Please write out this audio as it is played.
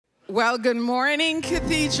Well, good morning,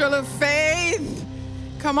 Cathedral of Faith.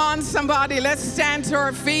 Come on, somebody, let's stand to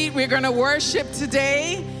our feet. We're going to worship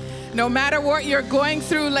today. No matter what you're going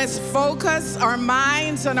through, let's focus our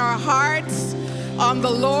minds and our hearts on the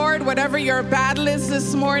Lord. Whatever your battle is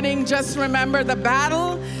this morning, just remember the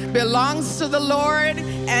battle belongs to the Lord,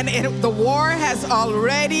 and the war has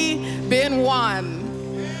already been won.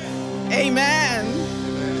 Amen.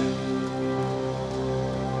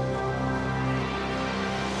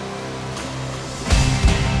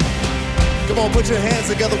 Come on, put your hands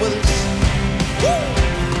together with us. Woo!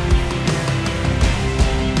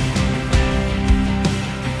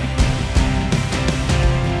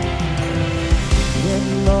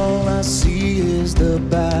 When all I see is the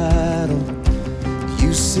battle,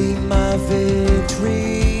 you see my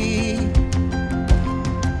victory.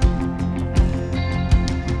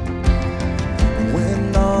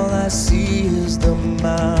 When all I see is the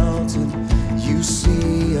mountain, you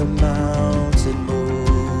see a mountain move.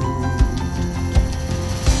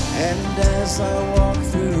 And as I walk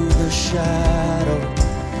through the shadow,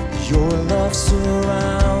 your love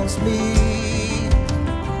surrounds me.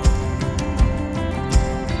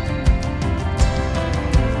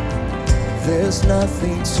 There's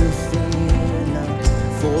nothing to fear now,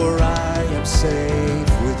 for I am safe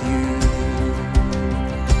with you.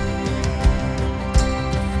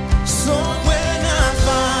 So when I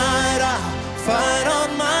fight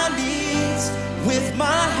on my knees with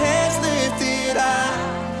my hands lifted high.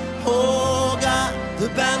 Oh God, the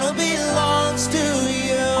battle belongs to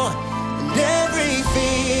you, and every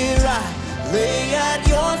fear I lay at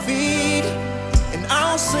your feet, and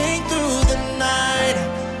I'll sing through the night.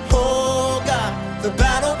 Oh God, the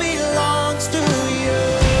battle belongs to you.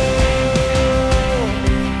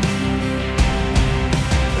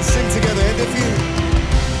 Let's sing together.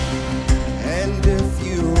 And if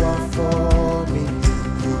you are for me,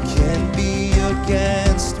 who can be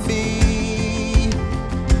against me?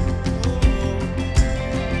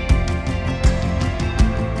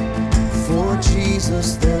 For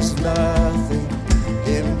Jesus, there's nothing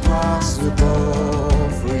impossible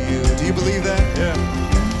for you. Do you believe that? Yeah.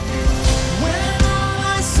 When all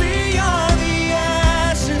I see are the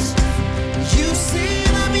ashes, you see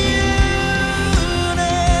the beauty.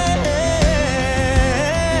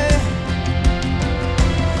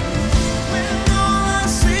 When all I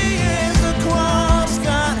see is the cross,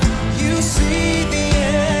 God, you see the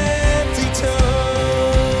empty tomb.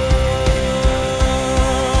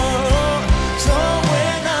 So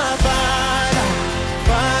when I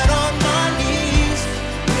fight on my knees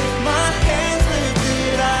with my hands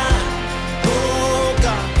lifted high. Oh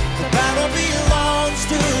God, the battle belongs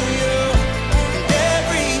to you, and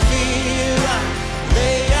every fear I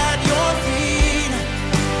lay at your feet.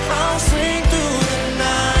 I'll sing through the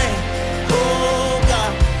night. Oh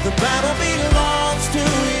God, the battle belongs to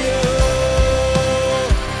you.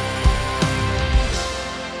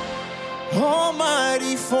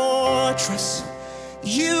 Almighty fortress,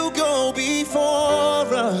 you go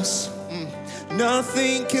before us.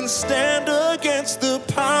 Nothing can stand against the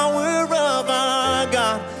power of our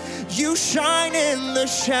God. You shine in the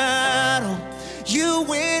shadow, you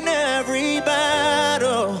win every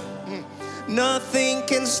battle. Nothing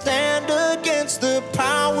can stand against the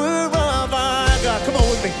power of our God. Come on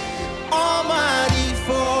with me. Almighty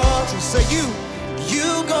fortress, say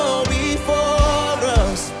you go before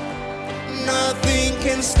us. Nothing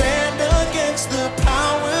can stand against the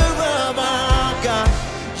power of our God.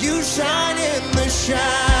 You shine in the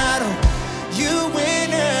shadow, you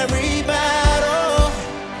win every battle.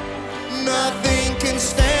 Nothing can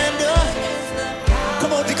stand against the power.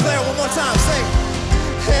 Come on, declare one more time. Say,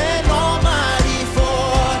 an almighty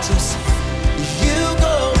fortress, you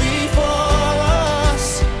go before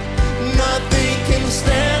us. Nothing can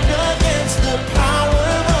stand against the power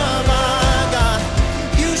of our God.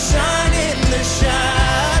 You shine in the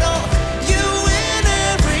shadow, you win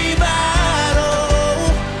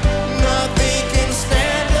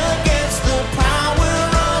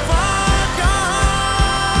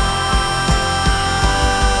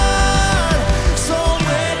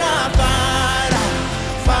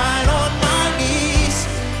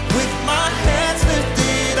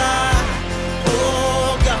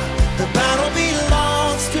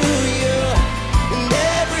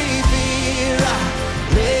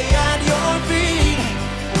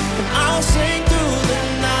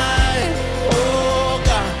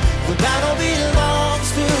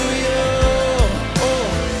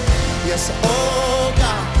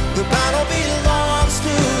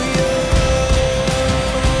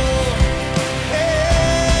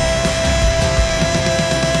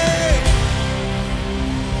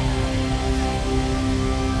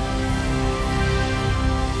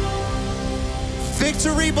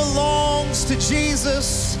Victory belongs to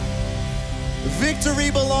Jesus. Victory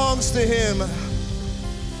belongs to him.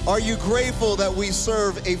 Are you grateful that we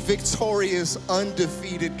serve a victorious,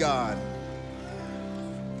 undefeated God?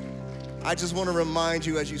 I just want to remind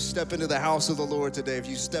you as you step into the house of the Lord today, if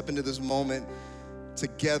you step into this moment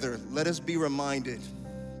together, let us be reminded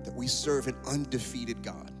that we serve an undefeated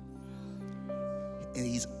God. And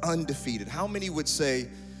he's undefeated. How many would say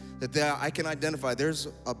that I can identify there's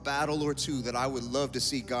a battle or two that I would love to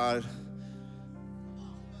see God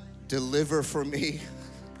deliver for me,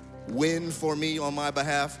 win for me on my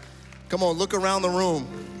behalf? Come on, look around the room.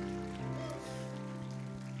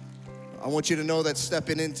 I want you to know that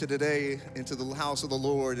stepping into today, into the house of the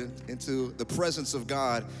Lord, into the presence of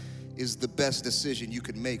God is the best decision you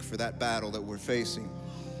could make for that battle that we're facing.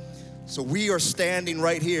 So we are standing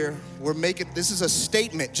right here. This is a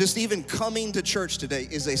statement. Just even coming to church today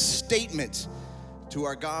is a statement to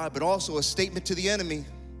our God, but also a statement to the enemy.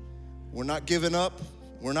 We're not giving up.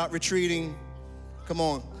 We're not retreating. Come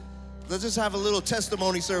on. Let's just have a little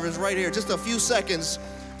testimony service right here. Just a few seconds.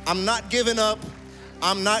 I'm not giving up.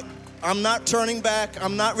 I'm not turning back.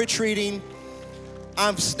 I'm not retreating.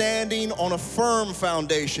 I'm standing on a firm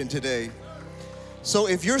foundation today. So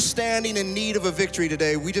if you're standing in need of a victory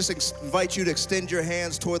today, we just invite you to extend your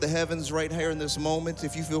hands toward the heavens right here in this moment,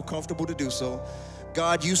 if you feel comfortable to do so.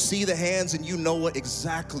 God, you see the hands and you know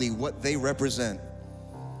exactly what they represent.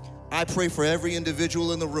 I pray for every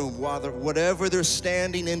individual in the room, whatever they're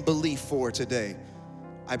standing in belief for today,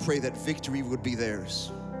 I pray that victory would be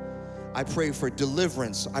theirs. I pray for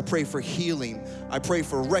deliverance. I pray for healing. I pray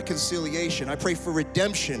for reconciliation. I pray for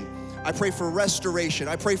redemption. I pray for restoration.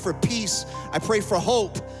 I pray for peace. I pray for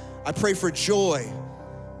hope. I pray for joy.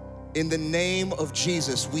 In the name of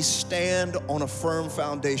Jesus, we stand on a firm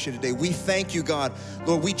foundation today. We thank you, God.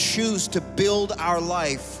 Lord, we choose to build our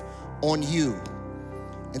life on you.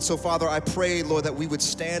 And so, Father, I pray, Lord, that we would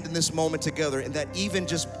stand in this moment together, and that even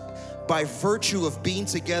just by virtue of being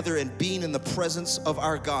together and being in the presence of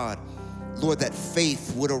our God, Lord, that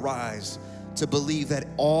faith would arise to believe that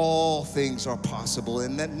all things are possible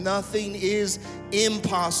and that nothing is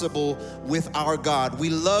impossible with our God. We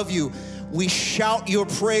love you. We shout your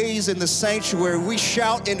praise in the sanctuary. We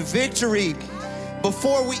shout in victory.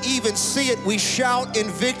 Before we even see it, we shout in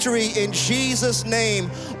victory in Jesus'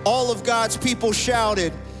 name. All of God's people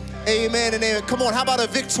shouted, amen and amen. Come on, how about a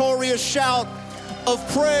victorious shout of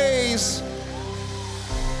praise?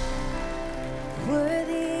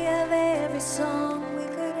 Worthy of every song we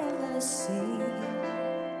could ever sing,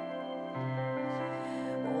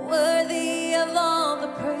 worthy of all the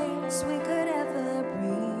praise we could ever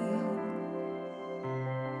bring,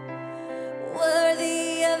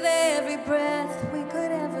 worthy of every breath we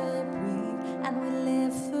could ever breathe, and we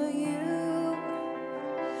live for you.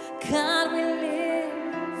 God, we live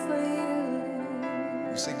for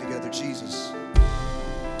you. We sing together, Jesus.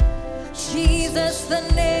 Jesus, the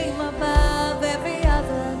name above every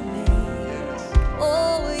other name.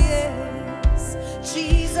 Oh yes,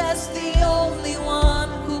 Jesus, the only one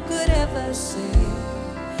who could ever save.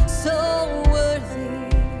 So worthy,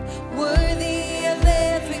 worthy of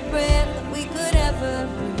every breath that we could ever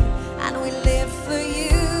breathe, and we live for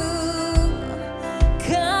you.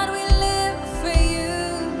 God, we live for you.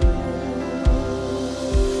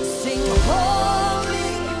 Sing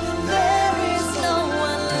holy, there is no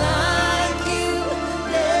one like you.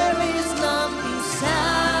 There is no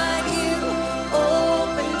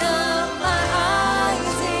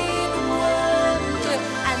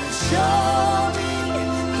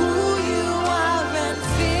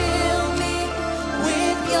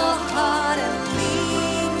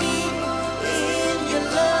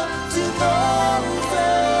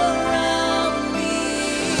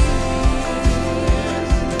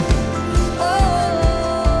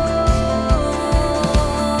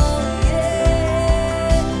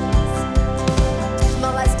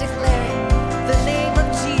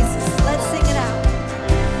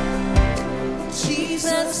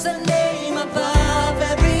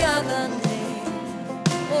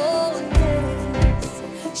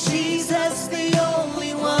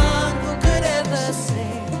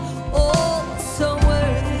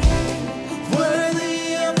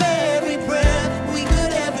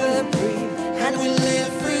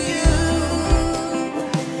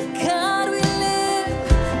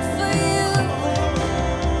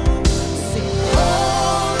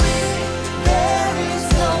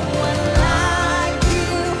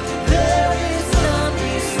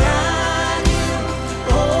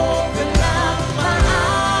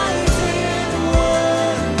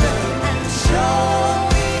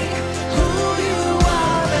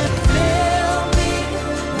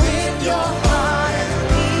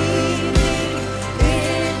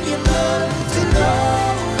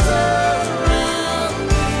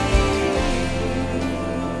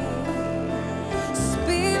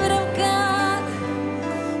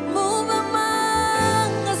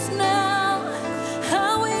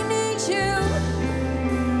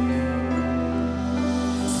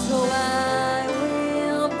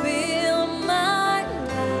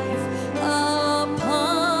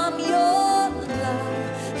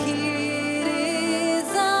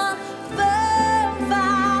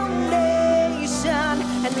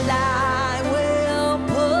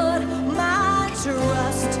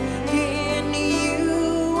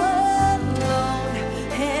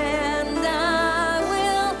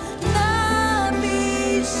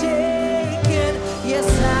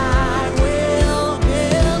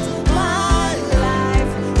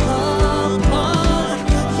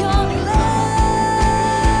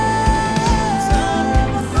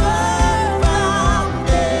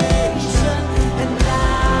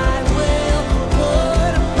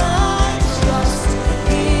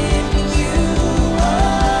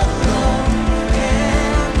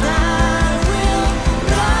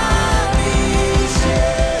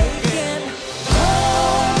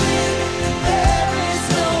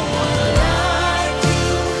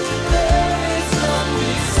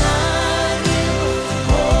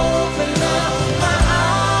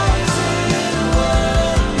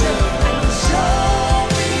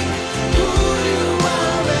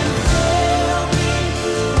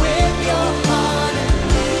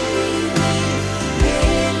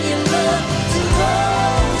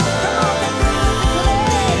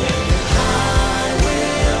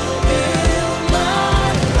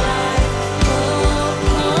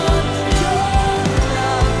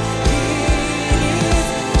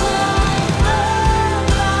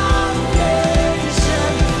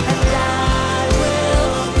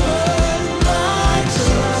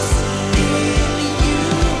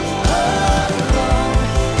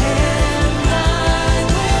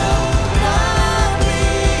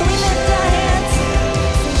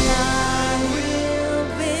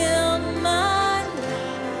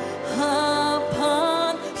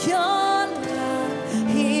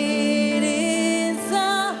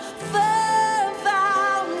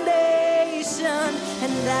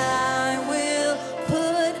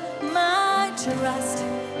trust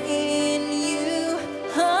in you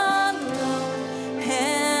alone,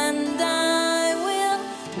 and I will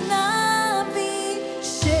not be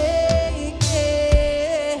shaken.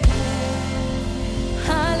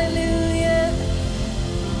 Hallelujah.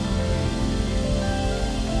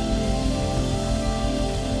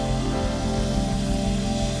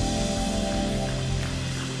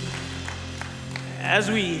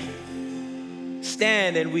 As we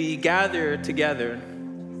stand and we gather together,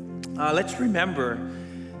 let's remember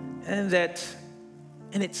and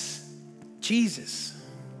it's Jesus.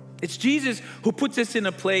 It's Jesus who puts us in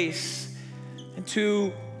a place and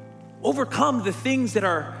to overcome the things that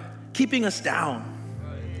are keeping us down.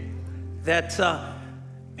 That,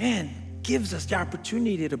 gives us the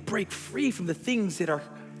opportunity to break free from the things that are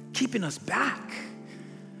keeping us back.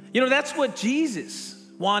 You know, that's what Jesus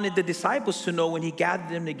wanted the disciples to know when he gathered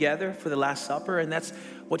them together for the Last Supper, and that's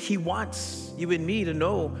what he wants you and me to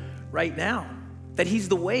know right now. That he's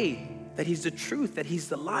the way, that he's the truth, that he's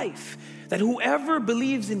the life, that whoever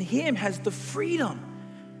believes in him has the freedom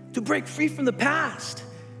to break free from the past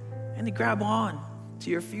and to grab on to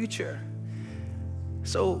your future.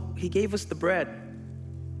 So he gave us the bread,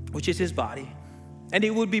 which is his body, and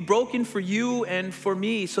it would be broken for you and for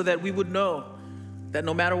me so that we would know that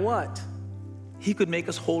no matter what, he could make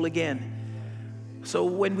us whole again. So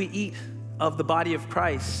when we eat of the body of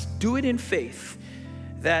Christ, do it in faith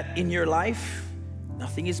that in your life,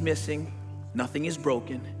 nothing is missing, nothing is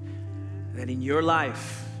broken, that in your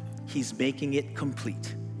life, he's making it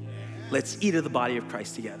complete. Let's eat of the body of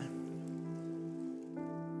Christ together.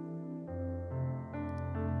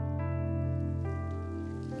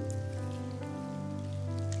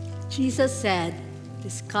 Jesus said,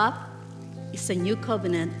 "This cup is a new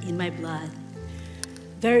covenant in my blood."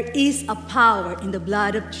 There is a power in the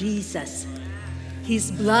blood of Jesus.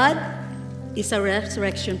 His blood is a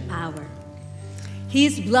resurrection power.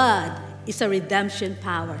 His blood is a redemption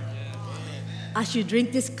power. As you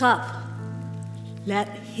drink this cup, let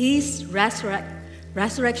his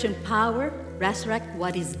resurrection power resurrect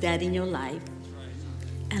what is dead in your life,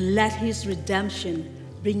 and let his redemption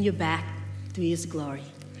bring you back to his glory.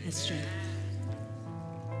 Let's drink.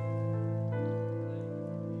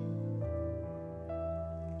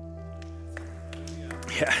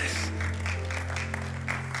 Yes.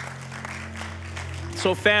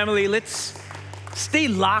 So family, let's stay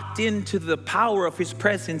locked into the power of his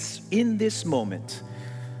presence in this moment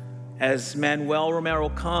as Manuel Romero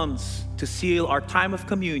comes to seal our time of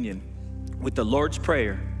communion with the Lord's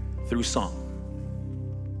Prayer through song.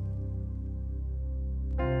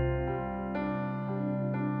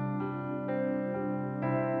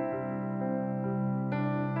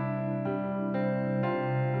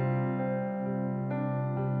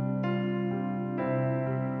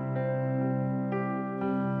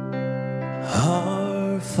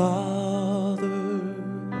 Our Father,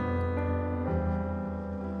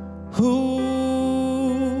 who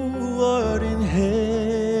art in heaven,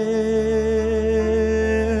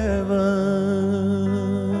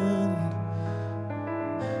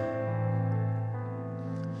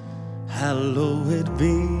 hallowed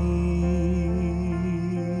be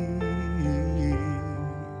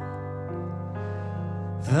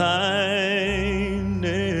thy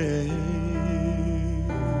name.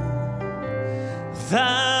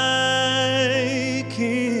 Thy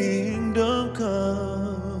kingdom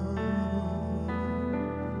come,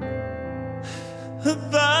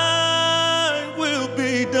 thy will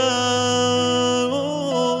be done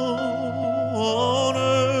on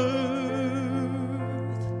earth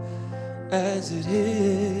as it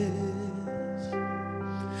is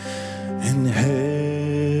in heaven.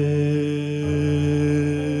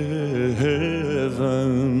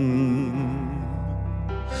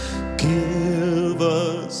 Give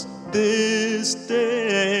us this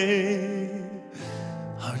day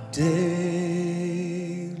our daily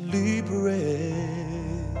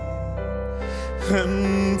bread,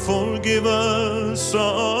 and forgive us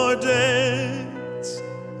our debts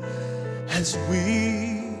as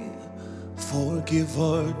we forgive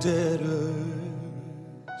our debtors.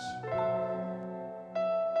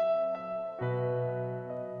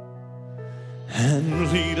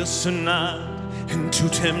 And lead us not into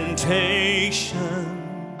temptation,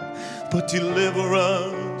 but deliver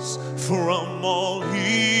us from all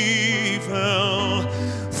evil.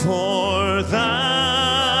 For thine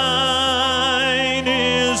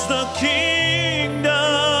is the kingdom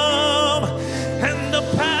and the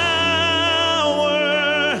power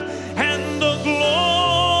and the glory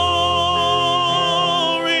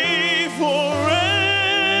forever.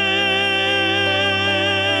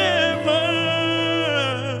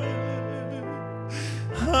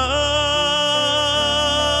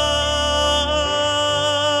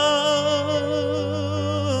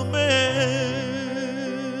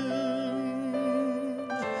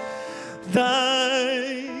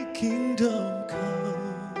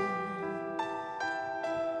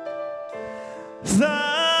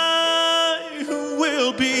 thy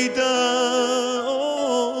will be done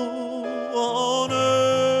on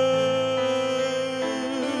earth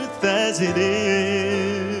as it is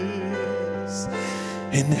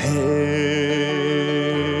in heaven.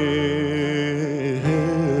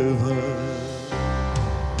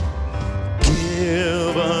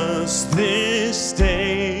 Give us this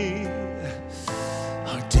day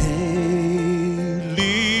our daily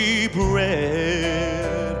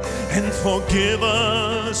bread, and forgive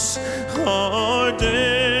us our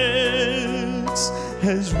debts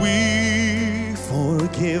as we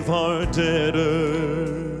forgive our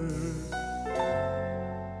debtors.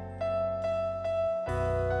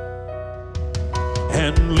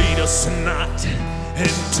 And lead us not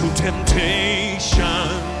into temptation,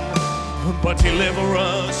 but deliver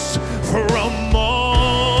us from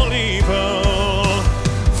all evil.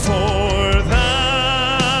 For thine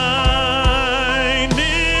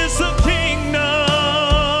is the kingdom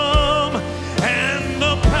and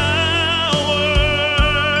the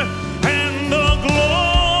power and the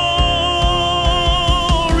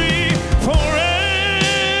glory forever.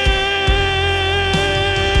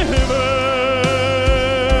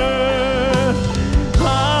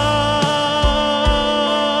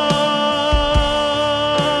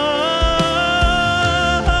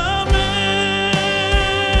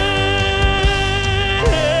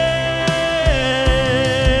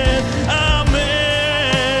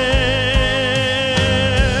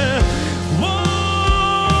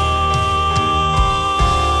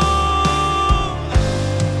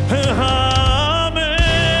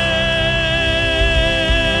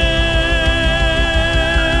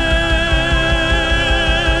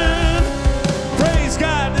 Praise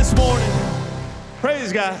God this morning.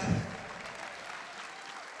 Praise God.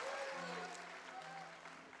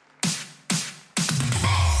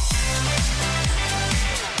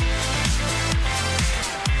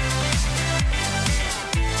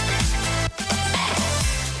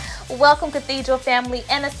 Welcome, Cathedral family,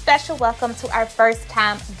 and a special welcome to our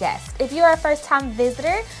first-time guest. If you're a first-time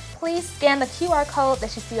visitor, please scan the QR code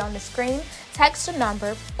that you see on the screen, text your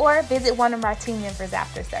number, or visit one of our team members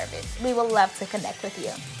after service. We would love to connect with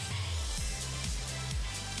you.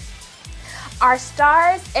 Our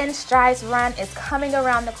Stars and Strides run is coming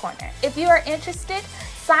around the corner. If you are interested,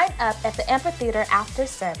 sign up at the amphitheater after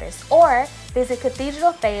service or visit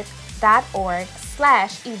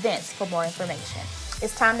cathedralfaith.org/events for more information.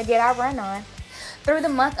 It's time to get our run on. Through the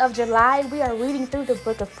month of July, we are reading through the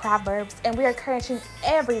book of Proverbs, and we are encouraging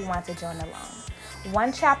everyone to join along.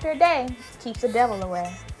 One chapter a day keeps the devil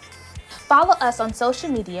away. Follow us on social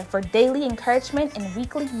media for daily encouragement and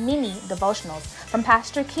weekly mini devotionals from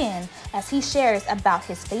Pastor Ken as he shares about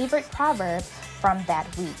his favorite proverb from that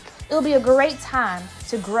week. It will be a great time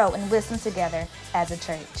to grow and listen together as a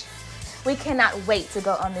church. We cannot wait to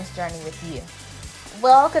go on this journey with you.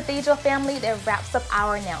 Well, Cathedral family, that wraps up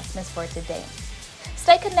our announcements for today.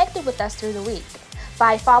 Stay connected with us through the week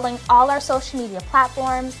by following all our social media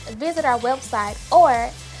platforms, visit our website, or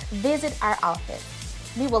visit our office.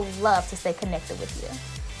 We would love to stay connected with you.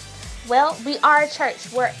 Well, we are a church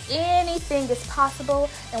where anything is possible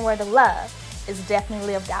and where the love is definitely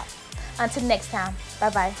lived out. Until next time,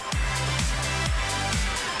 bye-bye.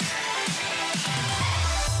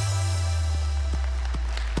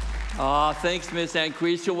 Thanks, Miss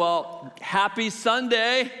Anquisha. Well, happy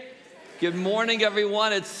Sunday. Good morning,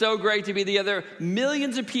 everyone. It's so great to be together.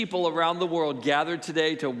 Millions of people around the world gathered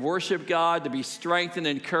today to worship God, to be strengthened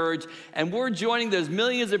and encouraged. And we're joining those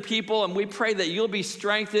millions of people, and we pray that you'll be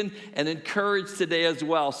strengthened and encouraged today as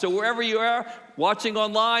well. So wherever you are, watching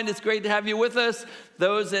online, it's great to have you with us.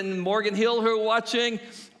 Those in Morgan Hill who are watching,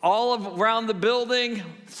 all around the building,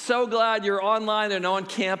 so glad you're online and on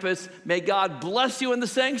campus. May God bless you in the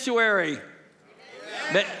sanctuary.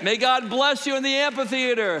 May God bless you in the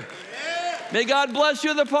amphitheater. May God bless you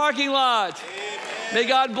in the parking lot. May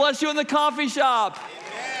God bless you in the coffee shop.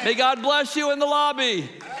 May God bless you in the lobby.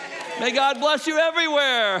 May God bless you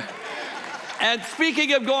everywhere. And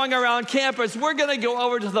speaking of going around campus, we're going to go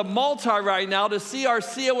over to the multi right now to see our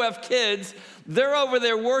COF kids. They're over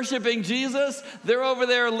there worshiping Jesus. They're over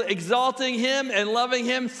there exalting him and loving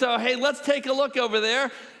him. So, hey, let's take a look over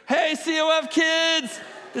there. Hey, COF kids.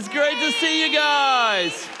 It's great to see you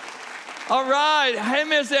guys. All right. Hey,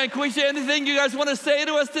 Miss Anquisha, anything you guys want to say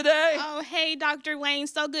to us today? Oh, hey, Dr. Wayne.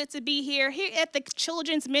 So good to be here at the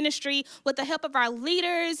Children's Ministry. With the help of our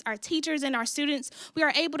leaders, our teachers, and our students, we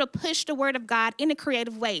are able to push the Word of God in a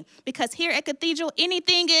creative way. Because here at Cathedral,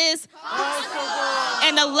 anything is possible.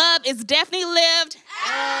 And the love is definitely lived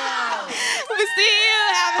out. We see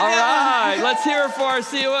you. Have a good one. All right. Let's hear it for our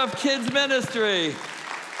COF Kids Ministry.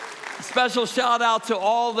 Special shout out to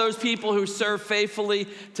all those people who serve faithfully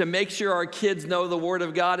to make sure our kids know the Word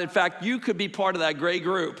of God. In fact, you could be part of that great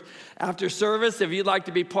group. After service, if you'd like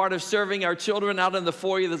to be part of serving our children out in the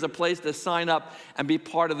foyer, there's a place to sign up and be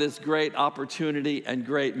part of this great opportunity and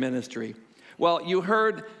great ministry. Well, you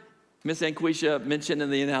heard Miss Anquisha mention in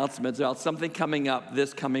the announcements about something coming up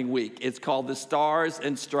this coming week. It's called the Stars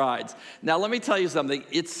and Strides. Now, let me tell you something.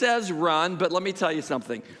 It says run, but let me tell you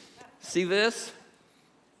something. See this?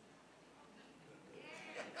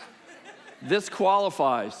 This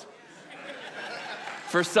qualifies.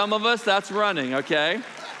 For some of us, that's running, okay?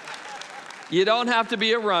 You don't have to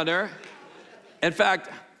be a runner. In fact,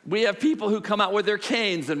 we have people who come out with their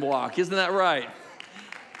canes and walk. Isn't that right?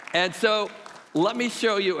 And so let me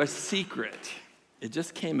show you a secret. It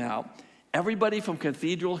just came out. Everybody from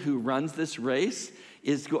Cathedral who runs this race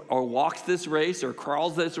or walks this race or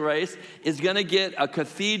crawls this race is going to get a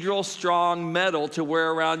Cathedral Strong medal to wear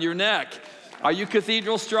around your neck. Are you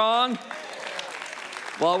Cathedral Strong?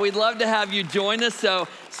 Well, we'd love to have you join us. So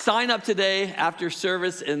sign up today after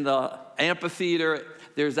service in the amphitheater.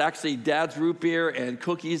 There's actually Dad's root beer and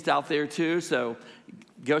cookies out there too. So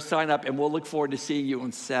go sign up, and we'll look forward to seeing you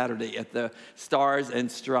on Saturday at the Stars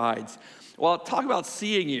and Strides. Well, talk about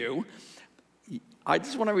seeing you. I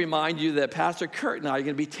just want to remind you that Pastor Kurt and I are going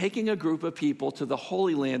to be taking a group of people to the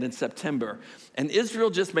Holy Land in September. And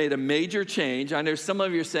Israel just made a major change. I know some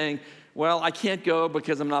of you are saying, well, I can't go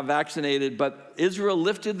because I'm not vaccinated, but Israel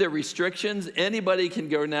lifted their restrictions. Anybody can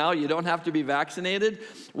go now. You don't have to be vaccinated.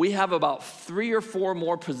 We have about 3 or 4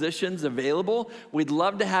 more positions available. We'd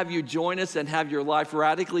love to have you join us and have your life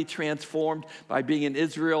radically transformed by being in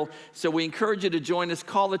Israel. So we encourage you to join us.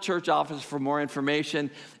 Call the church office for more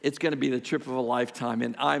information. It's going to be the trip of a lifetime,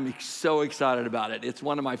 and I'm so excited about it. It's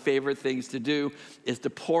one of my favorite things to do is to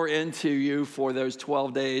pour into you for those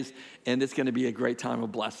 12 days, and it's going to be a great time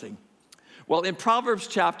of blessing. Well, in Proverbs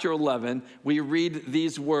chapter 11, we read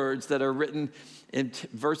these words that are written in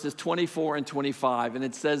verses 24 and 25, and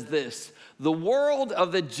it says this: the world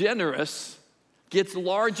of the generous gets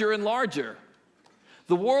larger and larger.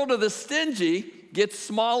 The world of the stingy gets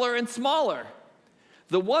smaller and smaller.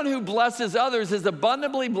 The one who blesses others is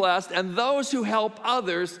abundantly blessed, and those who help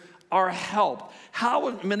others are helped.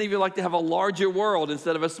 How many of you like to have a larger world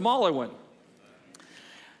instead of a smaller one?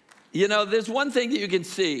 You know, there's one thing that you can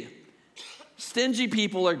see. Stingy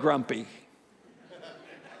people are grumpy.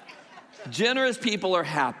 Generous people are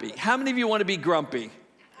happy. How many of you want to be grumpy?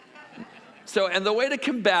 So, and the way to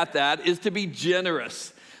combat that is to be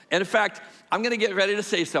generous. And in fact, I'm going to get ready to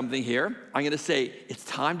say something here. I'm going to say, it's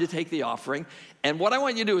time to take the offering. And what I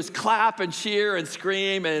want you to do is clap and cheer and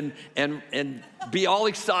scream and be all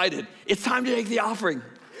excited. It's time to take the offering.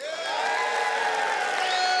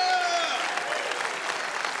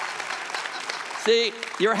 See,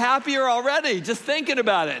 you're happier already just thinking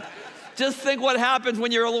about it. Just think what happens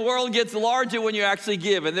when your world gets larger when you actually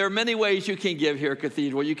give. And there are many ways you can give here at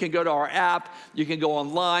Cathedral. You can go to our app. You can go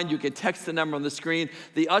online. You can text the number on the screen.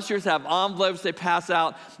 The ushers have envelopes they pass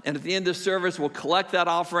out. And at the end of service, we'll collect that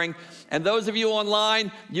offering. And those of you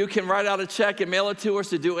online, you can write out a check and mail it to us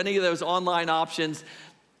to do any of those online options.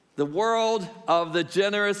 The world of the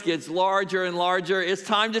generous gets larger and larger. It's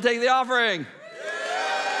time to take the offering.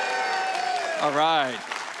 All right.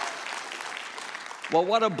 Well,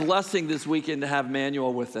 what a blessing this weekend to have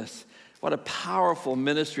Manuel with us. What a powerful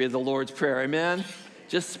ministry of the Lord's Prayer. Amen?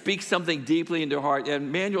 Just speak something deeply into your heart.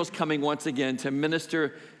 And Manuel's coming once again to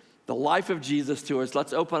minister the life of Jesus to us.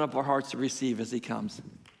 Let's open up our hearts to receive as he comes.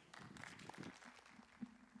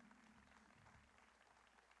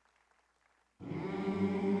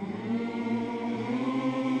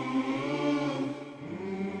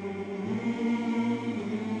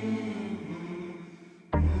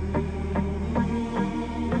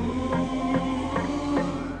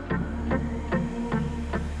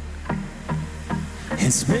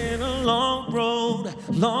 It's been a long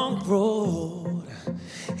road,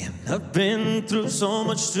 and I've been through so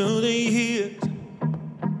much through the years.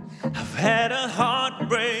 I've had a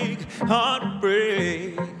heartbreak. I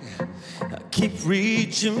keep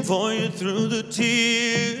reaching for you through the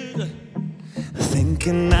tears,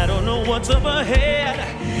 thinking I don't know what's up ahead.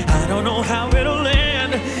 I don't know how it'll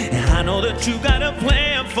end, and I know that you got a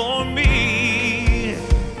plan for me.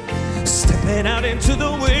 Stepping out into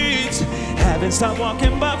the weeds, haven't stopped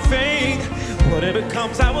walking by faith. Whatever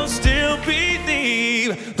comes, I will still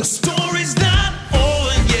believe. The story's not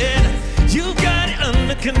over yet. You got it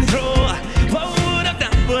under control. What would I've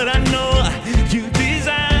done, but I know you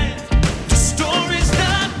designed. The story's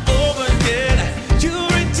not over yet. You're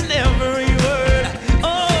written every word.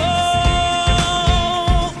 Oh,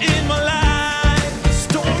 in my life. The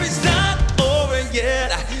story's not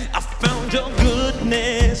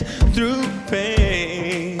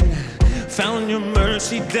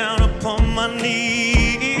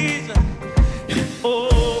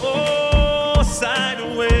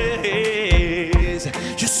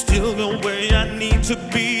to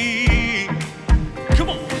be.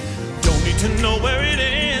 Come on. Don't need to know where it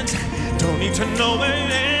ends. Don't need to know where it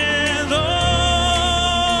ends.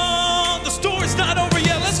 Oh, the story's not over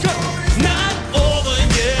yet. Let's go. Not over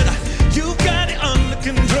yet. You got it under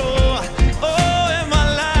control. Oh, in my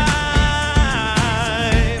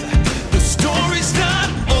life. The story's not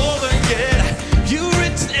over yet. You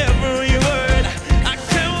written every word. I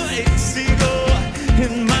can't wait to see go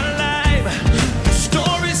in my life. The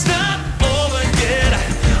story's not over yet.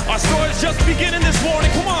 Our story's just beginning this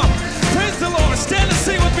morning. Come on. Praise the Lord. Stand and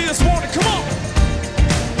sing with me this morning. Come on.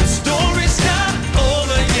 The story's not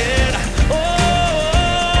over yet.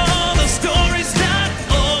 Oh, the story's not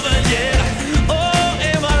over yet. Oh,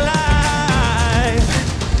 in my life.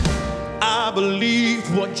 I believe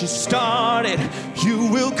what you started,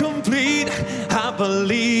 you will complete. I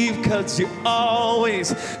believe because you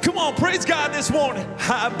always. Come on, praise God this morning.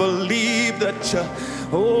 I believe that you.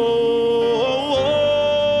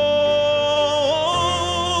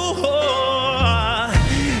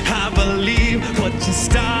 I believe what you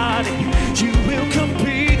started, you will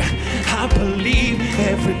complete. I believe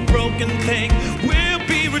every broken thing will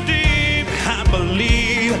be redeemed. I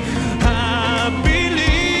believe, I believe.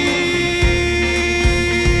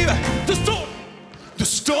 The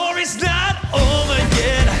story's not over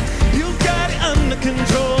yet. You got it under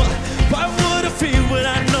control. Why would I feel what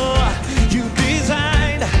I know you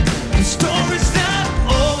designed? The story's not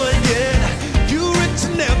over yet. You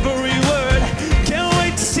written every word. Can't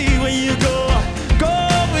wait to see where you go. Go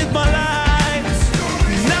with my life.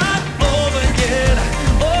 Not over yet.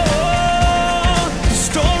 Oh, the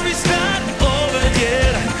story's not over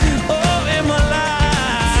yet. Oh, in my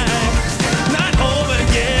life. Not over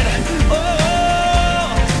yet.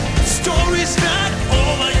 Oh, the story's not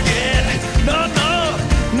over yet. No, no,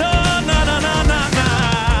 no, no, no, no, no, no.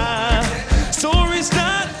 Story's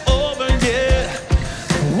not over yet.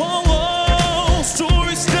 Whoa, whoa,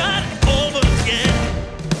 story's not over yet.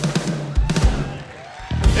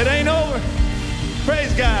 It ain't over.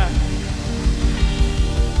 Praise God.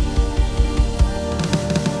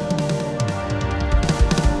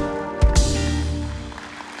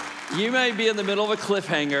 You may be in the middle of a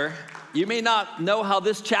cliffhanger. You may not know how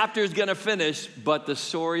this chapter is going to finish, but the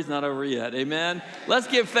story's not over yet. Amen? Let's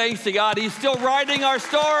give thanks to God. He's still writing our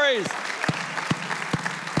stories.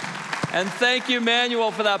 And thank you,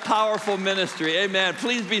 Manuel, for that powerful ministry. Amen.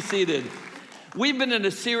 Please be seated. We've been in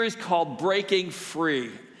a series called Breaking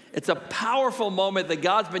Free. It's a powerful moment that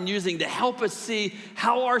God's been using to help us see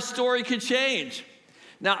how our story could change.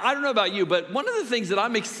 Now, I don't know about you, but one of the things that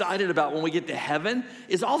I'm excited about when we get to heaven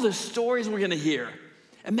is all the stories we're going to hear.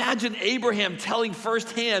 Imagine Abraham telling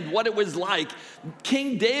firsthand what it was like,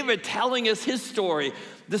 King David telling us his story,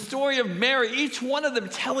 the story of Mary, each one of them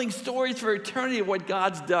telling stories for eternity of what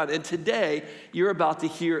God's done. And today, you're about to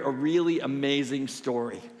hear a really amazing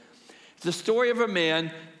story. It's the story of a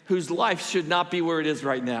man whose life should not be where it is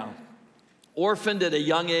right now. Orphaned at a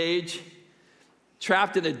young age,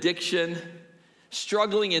 trapped in addiction,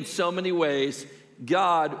 struggling in so many ways,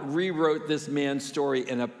 God rewrote this man's story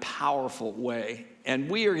in a powerful way.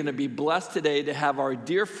 And we are going to be blessed today to have our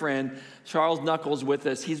dear friend, Charles Knuckles, with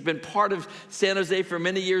us. He's been part of San Jose for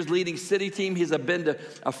many years, leading city team. He's been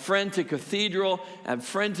a friend to Cathedral, a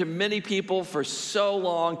friend to many people for so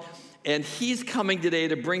long. And he's coming today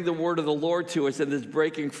to bring the word of the Lord to us in this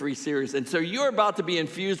Breaking Free series. And so you're about to be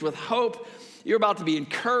infused with hope. You're about to be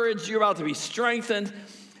encouraged. You're about to be strengthened.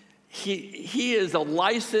 He is a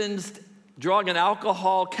licensed drug and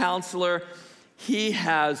alcohol counselor. He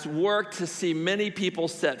has worked to see many people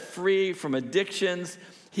set free from addictions.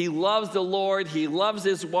 He loves the Lord. He loves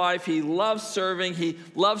his wife. He loves serving. He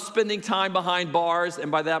loves spending time behind bars. And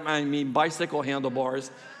by that, I mean bicycle handlebars.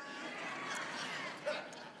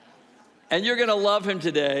 And you're going to love him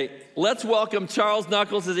today. Let's welcome Charles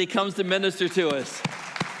Knuckles as he comes to minister to us.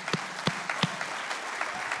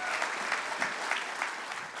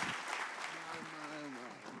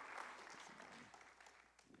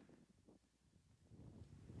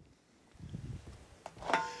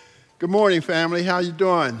 Good morning, family. How you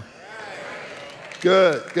doing?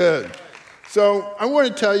 Good, good. So I want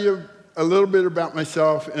to tell you a little bit about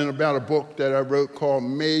myself and about a book that I wrote called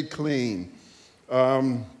Made Clean.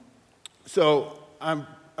 So I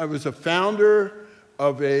was a founder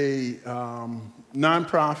of a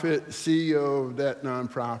nonprofit, CEO of that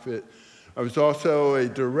nonprofit. I was also a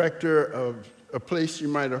director of a place you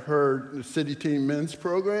might have heard, the City Team Men's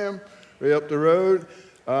Program, right up the road.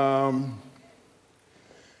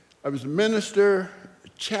 I was a minister, a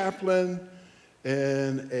chaplain,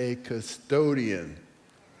 and a custodian.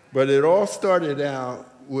 But it all started out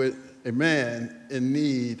with a man in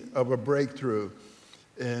need of a breakthrough.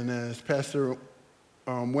 And as Pastor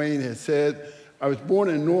Wayne had said, I was born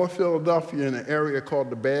in North Philadelphia in an area called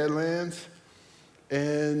the Badlands.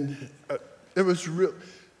 And it was real,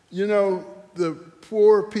 you know, the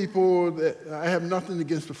poor people that, I have nothing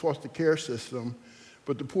against the foster care system,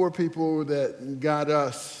 but the poor people that got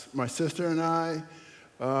us, my sister and I,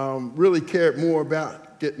 really cared more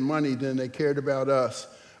about getting money than they cared about us.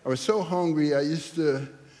 I was so hungry, I used to,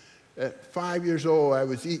 at 5 years old, I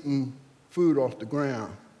was eating food off the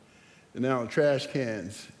ground and out of trash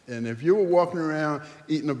cans. And if you were walking around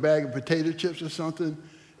eating a bag of potato chips or something,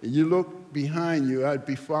 and you look behind you, I'd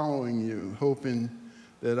be following you, hoping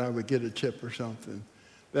that I would get a chip or something.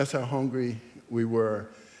 That's how hungry we were.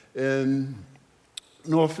 And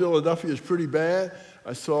North Philadelphia is pretty bad.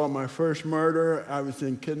 I saw my first murder. I was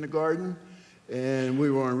in kindergarten, and we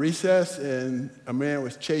were on recess, and a man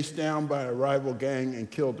was chased down by a rival gang and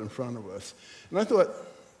killed in front of us. And I thought,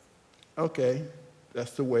 okay,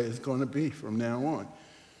 that's the way it's going to be from now on.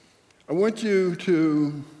 I want you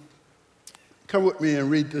to come with me and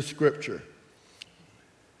read this scripture.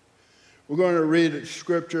 We're going to read a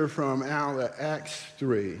scripture from Acts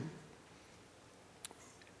 3.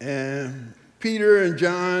 And Peter and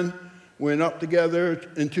John went up together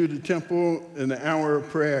into the temple in the hour of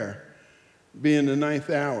prayer, being the 9th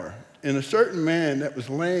hour. And a certain man that was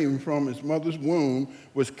lame from his mother's womb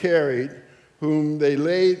was carried, whom they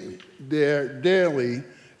laid there daily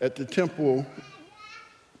at the temple,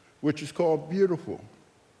 which is called Beautiful.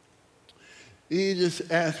 He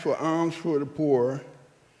just asked for alms for the poor,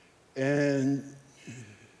 and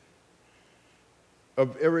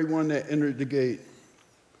of everyone that entered the gate,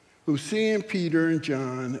 who seeing Peter and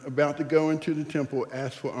John about to go into the temple,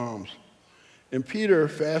 asked for alms. And Peter,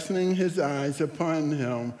 fastening his eyes upon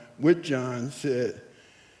him with John, said,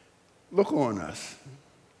 "Look on us."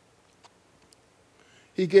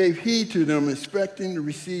 He gave heed to them, expecting to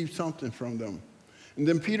receive something from them. And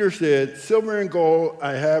then Peter said, "Silver and gold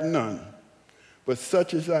I have none, but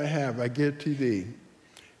such as I have I give to thee.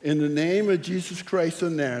 In the name of Jesus Christ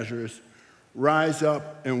of Nazareth, rise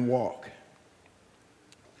up and walk."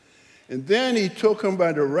 And then he took him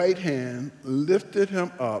by the right hand, lifted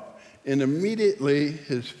him up, and immediately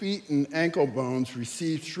his feet and ankle bones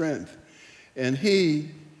received strength. And he,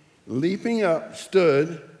 leaping up,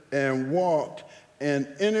 stood and walked and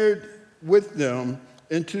entered with them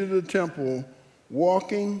into the temple,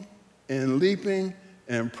 walking and leaping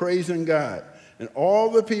and praising God. And all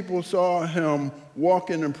the people saw him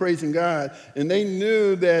walking and praising God, and they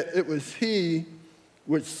knew that it was he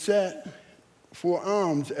which sat for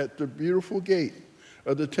alms at the beautiful gate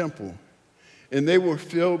of the temple. And they were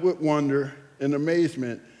filled with wonder and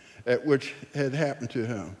amazement at which had happened to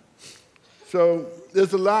him. So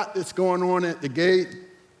there's a lot that's going on at the gate,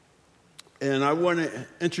 and I want to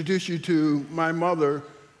introduce you to my mother,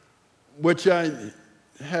 which I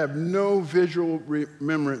have no visual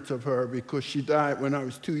remembrance of her because she died when I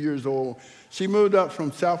was 2 years old. She moved up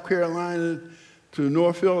from South Carolina to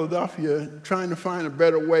North Philadelphia trying to find a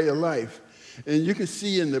better way of life. And you can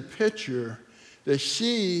see in the picture that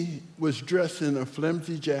she was dressed in a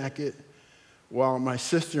flimsy jacket while my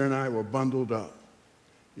sister and I were bundled up,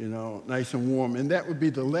 you know, nice and warm. And that would be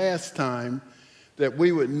the last time that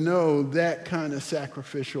we would know that kind of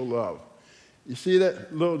sacrificial love. You see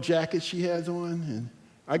that little jacket she has on? And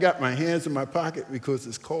I got my hands in my pocket because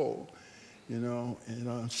it's cold, you know.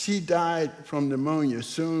 And she died from pneumonia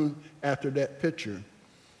soon after that picture.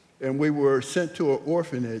 And we were sent to an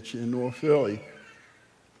orphanage in North Philly.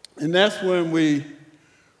 And that's when we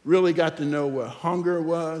really got to know what hunger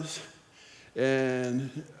was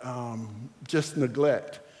and just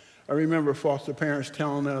neglect. I remember foster parents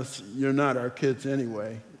telling us, "You're not our kids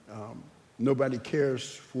anyway. Nobody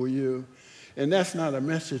cares for you." And that's not a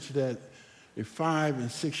message that a 5-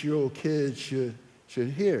 and 6-year-old kid should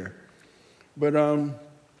hear. But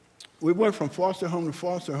we went from foster home to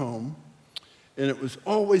foster home, and it was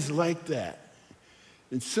always like that.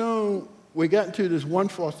 And soon we got into this one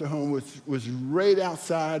foster home which was right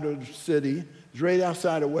outside of the city. It was right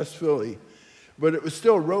outside of West Philly. But it was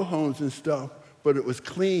still row homes and stuff, but it was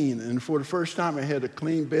clean. And for the first time, I had a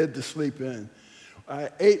clean bed to sleep in. I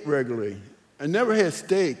ate regularly. I never had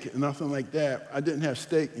steak, nothing like that. I didn't have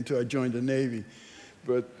steak until I joined the Navy.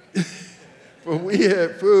 But we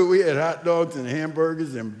had food. We had hot dogs and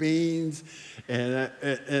hamburgers and beans.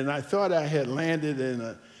 And I thought I had landed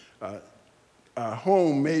in a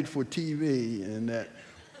home made for TV. And that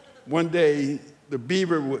one day, the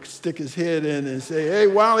beaver would stick his head in and say, "Hey,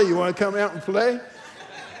 Wally, you want to come out and play?"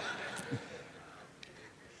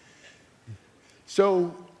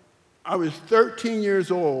 So I was 13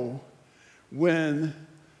 years old when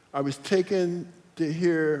I was taken to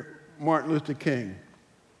hear Martin Luther King.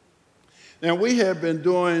 Now, we had been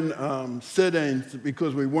doing sit-ins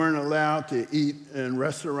because we weren't allowed to eat in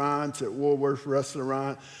restaurants, at Woolworth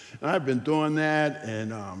Restaurant. And I've been doing that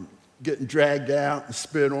and getting dragged out and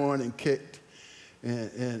spit on and kicked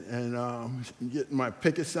and getting my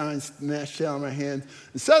picket signs snatched out of my hands.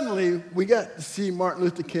 And suddenly, we got to see Martin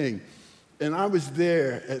Luther King. And I was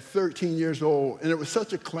there at 13 years old, and it was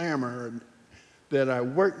such a clamor that I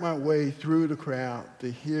worked my way through the crowd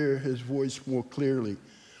to hear his voice more clearly.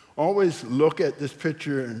 Always look at this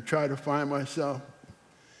picture and try to find myself.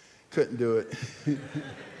 Couldn't do it.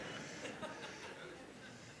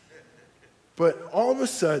 But all of a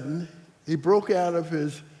sudden, he broke out of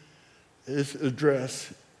his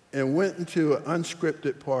address and went into an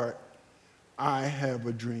unscripted part, I have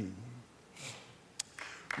a dream.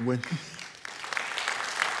 When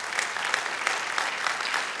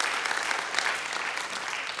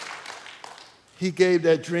he gave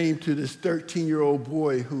that dream to this 13-year-old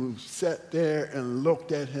boy who sat there and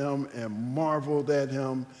looked at him and marveled at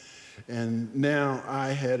him, and now I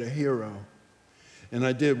had a hero. And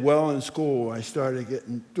I did well in school. I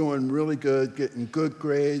started doing really good, getting good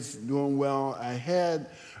grades, doing well. I had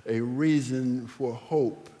a reason for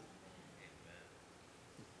hope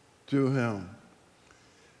through him.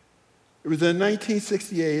 It was in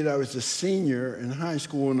 1968. I was a senior in high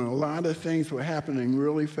school, and a lot of things were happening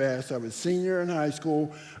really fast. I was a senior in high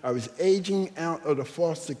school. I was aging out of the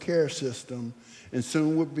foster care system and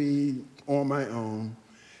soon would be on my own.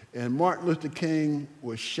 And Martin Luther King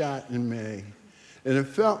was shot in May. And it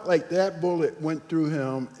felt like that bullet went through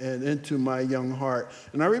him and into my young heart.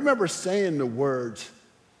 And I remember saying the words,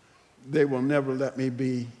 they will never let me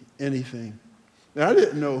be anything. Now, I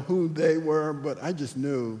didn't know who they were, but I just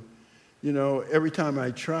knew, you know, every time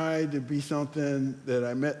I tried to be something, that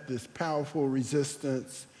I met this powerful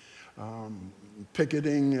resistance.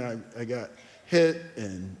 Picketing, I got hit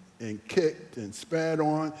and kicked and spat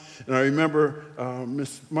on. And I remember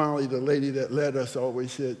Miss Molly, the lady that led us,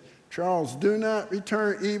 always said, Charles, do not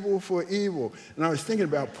return evil for evil. And I was thinking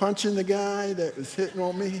about punching the guy that was hitting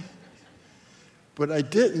on me. But I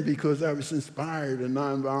didn't, because I was inspired in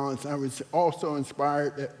nonviolence. I was also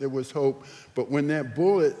inspired that there was hope. But when that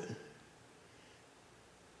bullet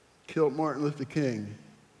killed Martin Luther King,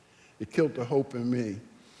 it killed the hope in me.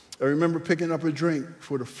 I remember picking up a drink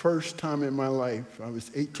for the first time in my life. I was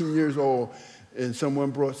 18 years old, and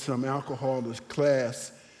someone brought some alcohol to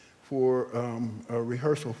class for a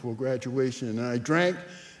rehearsal for graduation. And I drank.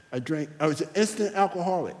 I was an instant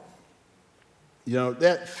alcoholic. You know,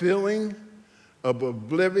 that feeling of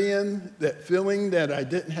oblivion, that feeling that I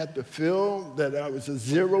didn't have to feel, that I was a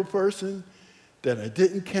zero person, that I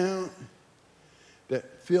didn't count,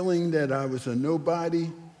 that feeling that I was a nobody,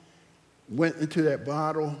 went into that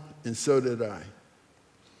bottle, and so did I.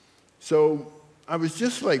 So I was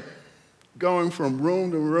just like going from room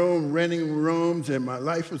to room, renting rooms, and my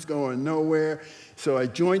life was going nowhere. So I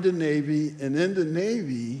joined the Navy, and in the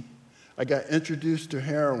Navy, I got introduced to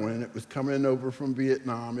heroin. It was coming over from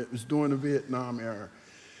Vietnam. It was during the Vietnam era.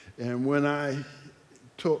 And when I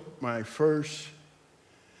took my first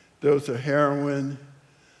dose of heroin,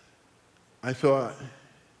 I thought,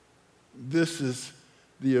 this is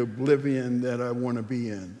the oblivion that I want to be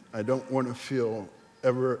in. I don't want to feel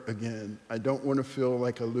ever again. I don't want to feel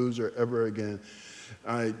like a loser ever again.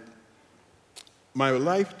 My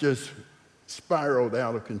life just spiraled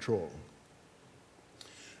out of control.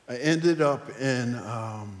 I ended up in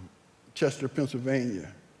Chester,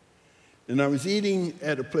 Pennsylvania, and I was eating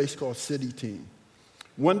at a place called City Team.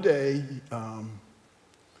 One day, I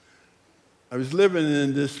was living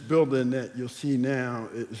in this building that you'll see now.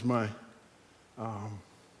 It was my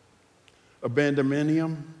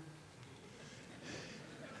abandonmenium.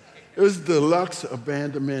 It was deluxe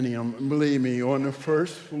abandonmenium. Believe me, on the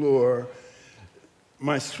first floor,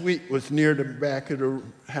 my suite was near the back of the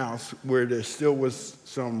house where there still was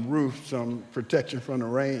some roof, some protection from the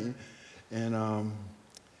rain. And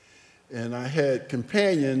I had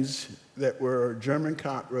companions that were German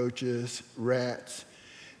cockroaches, rats,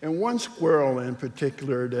 and one squirrel in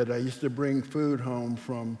particular that I used to bring food home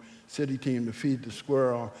from City Team to feed the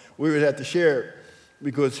squirrel. We would have to share it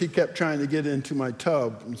because he kept trying to get into my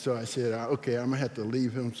tub. And so I said, okay, I'm going to have to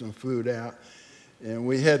leave him some food out. And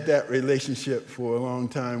we had that relationship for a long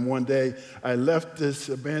time. One day, I left this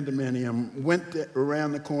abandonmenium, went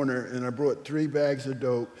around the corner, and I brought 3 bags of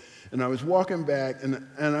dope. And I was walking back, and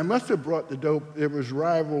I must have brought the dope. It was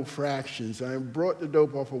rival fractions. I brought the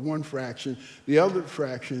dope off of one fraction. The other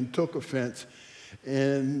fraction took offense.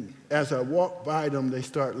 And as I walked by them, they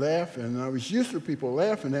start laughing. And I was used to people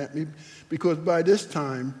laughing at me because by this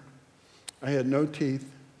time, I had no teeth.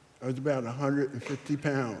 I was about 150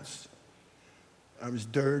 pounds. I was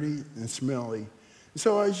dirty and smelly.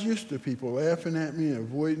 So I was used to people laughing at me and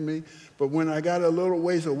avoiding me. But when I got a little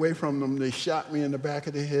ways away from them, they shot me in the back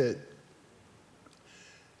of the head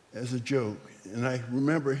as a joke. And I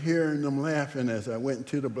remember hearing them laughing as I went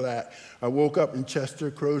into the black. I woke up in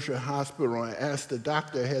Chester Crozier Hospital, and I asked the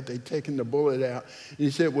doctor, had they taken the bullet out? And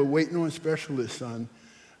he said, we're waiting on specialists, son.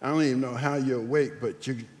 I don't even know how you're awake, but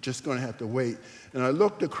you're just going to have to wait. And I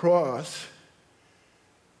looked across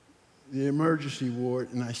the emergency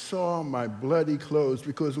ward, and I saw my bloody clothes,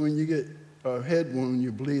 because when you get a head wound,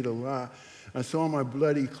 you bleed a lot. I saw my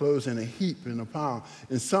bloody clothes in a heap, in a pile,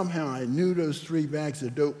 and somehow I knew those 3 bags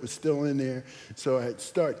of dope were still in there, so I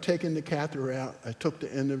started taking the catheter out. I took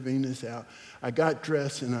the intravenous out. I got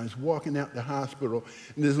dressed, and I was walking out the hospital,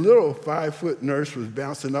 and this little 5-foot nurse was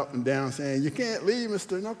bouncing up and down saying, you can't leave,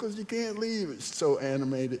 Mr. Knuckles, you can't leave. It's so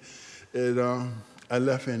animated. And I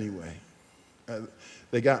left anyway.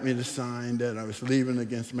 They got me to sign that I was leaving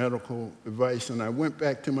against medical advice, and I went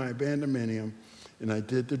back to my abandonmenium, and I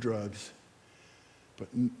did the drugs. But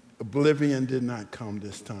oblivion did not come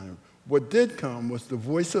this time. What did come was the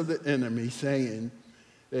voice of the enemy saying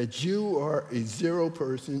that you are a zero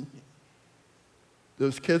person.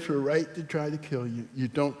 Those kids were right to try to kill you. You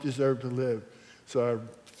don't deserve to live. So I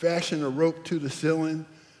fashioned a rope to the ceiling.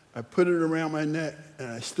 I put it around my neck, and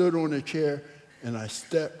I stood on a chair, and I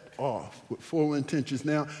stepped off with full intentions.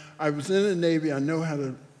 Now, I was in the Navy. I know how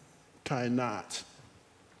to tie knots.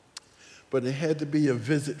 But it had to be a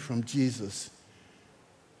visit from Jesus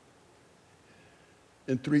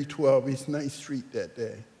in 312 East 9th Street that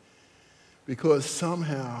day, because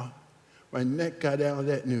somehow my neck got out of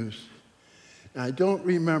that noose. And I don't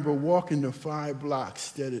remember walking the 5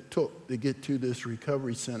 blocks that it took to get to this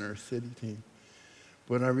recovery center, City Team.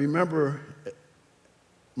 But I remember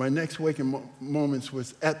my next waking moments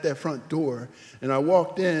was at that front door, and I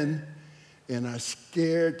walked in, and I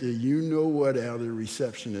scared the you-know-what out of the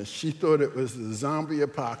receptionist. She thought it was the zombie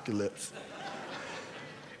apocalypse.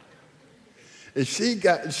 And she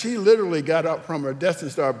literally got up from her desk and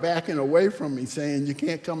started backing away from me, saying, you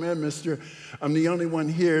can't come in, mister. I'm the only one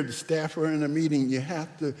here. The staff are in a meeting. You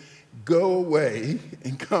have to go away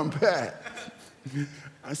and come back.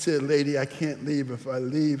 I said, lady, I can't leave. If I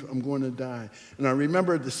leave, I'm going to die. And I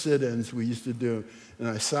remember the sit-ins we used to do. And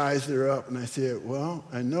I sized her up, and I said, well,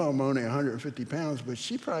 I know I'm only 150 pounds, but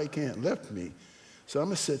she probably can't lift me. So I'm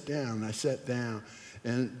going to sit down. And I sat down.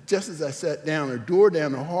 And just as I sat down, a door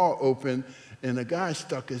down the hall opened, and a guy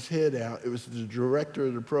stuck his head out. It was the director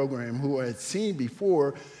of the program, who I had seen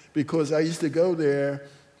before because I used to go there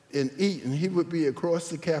and eat, and he would be across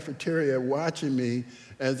the cafeteria watching me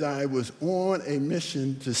as I was on a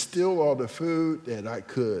mission to steal all the food that I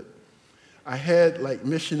could. I had like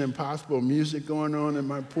Mission Impossible music going on in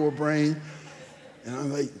my poor brain, and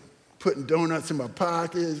I'm like putting donuts in my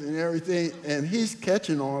pockets and everything, and he's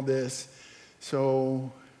catching all this.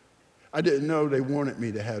 So I didn't know they wanted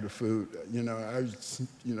me to have the food.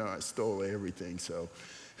 I stole everything, so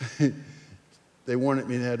they wanted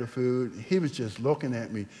me to have the food. He was just looking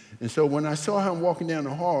at me. And so when I saw him walking down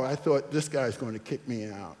the hall, I thought, this guy's going to kick me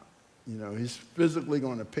out. He's physically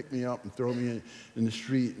going to pick me up and throw me in the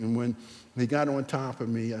street. And when he got on top of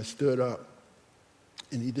me, I stood up,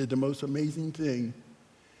 and he did the most amazing thing.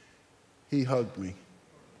 He hugged me.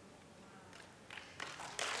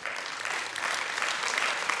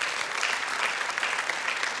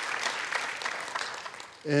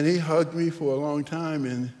 And he hugged me for a long time,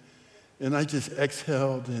 and I just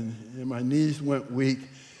exhaled, and my knees went weak,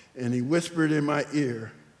 and he whispered in my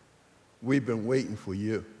ear, we've been waiting for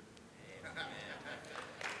you.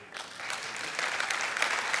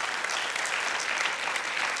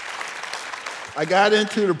 I got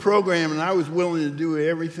into the program, and I was willing to do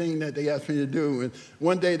everything that they asked me to do. And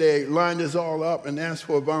one day they lined us all up and asked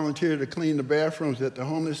for a volunteer to clean the bathrooms that the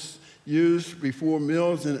homeless use before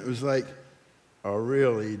meals, and it was like a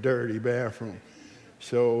really dirty bathroom.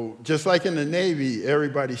 So just like in the Navy,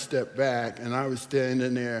 everybody stepped back, and I was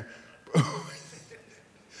standing there.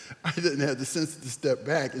 I didn't have the sense to step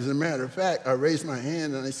back. As a matter of fact, I raised my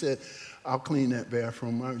hand, and I said, I'll clean that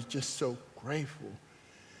bathroom. I was just so grateful.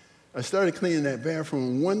 I started cleaning that bathroom,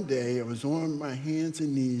 and one day I was on my hands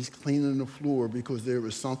and knees cleaning the floor because there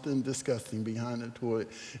was something disgusting behind the toilet.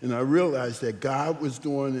 And I realized that God was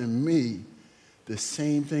doing in me the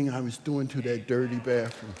same thing I was doing to that dirty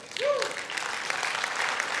bathroom.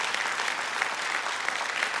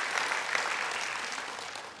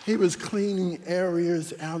 He was cleaning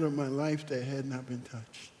areas out of my life that had not been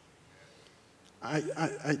touched.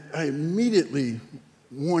 I immediately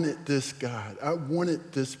wanted this God. I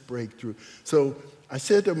wanted this breakthrough. So I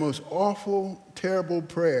said the most awful, terrible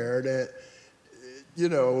prayer that,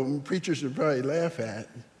 preachers would probably laugh at.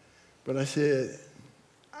 But I said,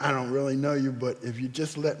 I don't really know you, but if you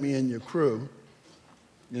just let me in your crew,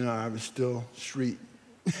 I was still street.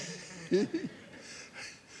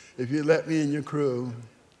 If you let me in your crew,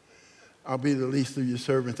 I'll be the least of your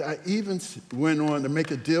servants. I even went on to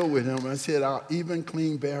make a deal with him. I said, I'll even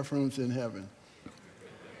clean bathrooms in heaven.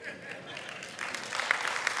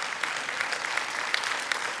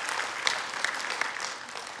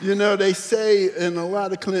 They say in a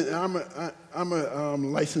lot of I'm a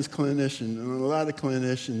licensed clinician, and a lot of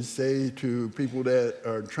clinicians say to people that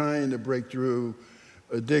are trying to break through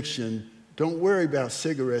addiction, don't worry about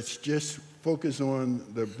cigarettes, just focus on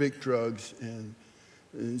the big drugs,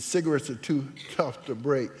 and cigarettes are too tough to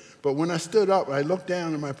break. But when I stood up, I looked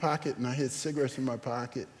down in my pocket, and I had cigarettes in my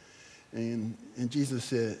pocket, and Jesus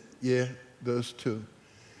said, yeah, those two.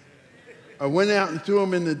 I went out and threw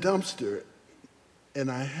them in the dumpster, and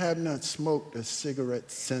I have not smoked a cigarette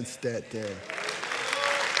since that day.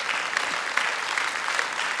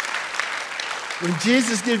 When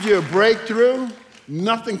Jesus gives you a breakthrough,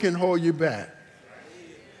 nothing can hold you back.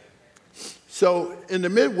 So in the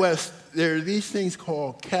Midwest, there are these things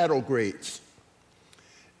called cattle grates.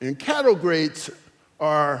 And cattle grates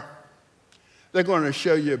they're going to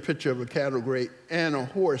show you a picture of a cattle grate and a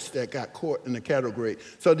horse that got caught in the cattle grate.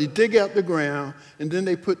 So they dig out the ground, and then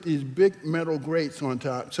they put these big metal grates on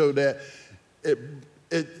top so that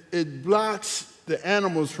it blocks the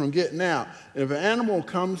animals from getting out. And if an animal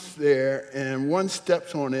comes there and one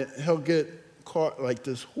steps on it, he'll get caught like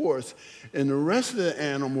this horse. And the rest of the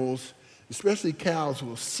animals, especially cows,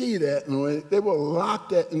 will see that, and they will lock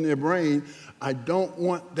that in their brain. I don't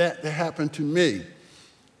want that to happen to me.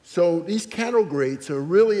 So these cattle grates are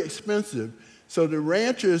really expensive. So the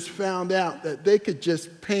ranchers found out that they could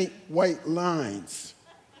just paint white lines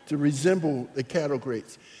to resemble the cattle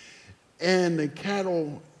grates. And the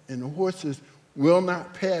cattle and the horses will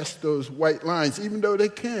not pass those white lines. Even though they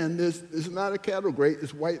can, it's not a cattle grate,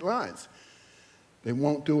 it's white lines. They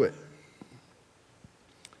won't do it.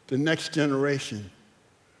 The next generation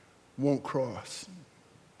won't cross.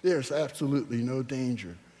 There's absolutely no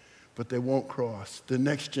danger, but they won't cross. The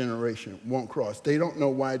next generation won't cross. They don't know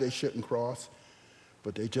why they shouldn't cross,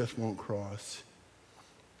 but they just won't cross.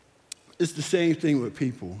 It's the same thing with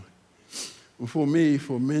people. For me,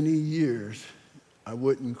 for many years, I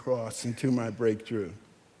wouldn't cross into my breakthrough.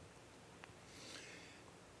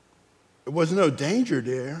 There was no danger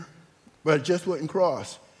there, but I just wouldn't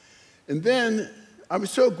cross. And then I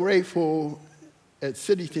was so grateful at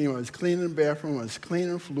City Team. I was cleaning the bathroom, I was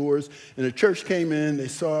cleaning floors, and the church came in, they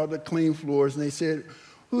saw the clean floors, and they said,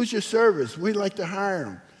 who's your service? We'd like to hire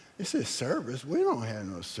him. They said, service? We don't have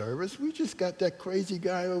no service. We just got that crazy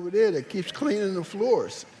guy over there that keeps cleaning the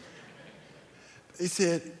floors. They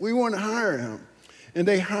said, we want to hire him. And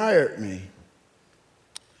they hired me.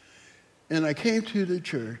 And I came to the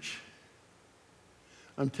church.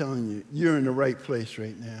 I'm telling you, you're in the right place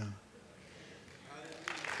right now.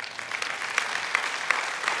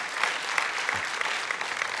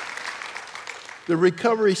 The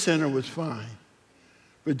recovery center was fine.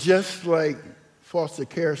 But just like foster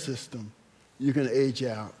care system, you can age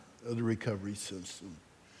out of the recovery system.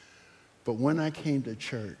 But when I came to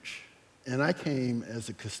church, and I came as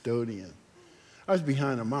a custodian, I was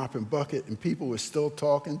behind a mop and bucket, and people were still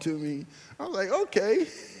talking to me. I was like, okay.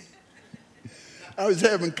 I was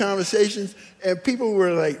having conversations, and people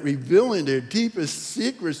were like revealing their deepest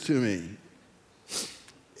secrets to me.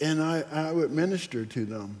 And I would minister to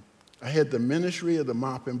them. I had the ministry of the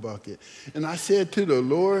mop and bucket. And I said to the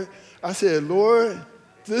Lord, Lord,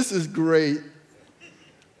 this is great.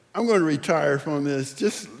 I'm going to retire from this.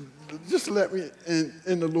 Just let me.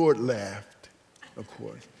 And the Lord laughed, of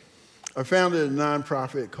course. I founded a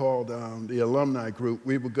nonprofit called the Alumni Group.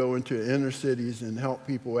 We would go into inner cities and help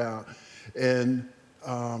people out, and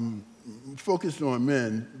focused on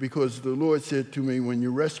men, because the Lord said to me, when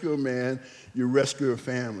you rescue a man, you rescue a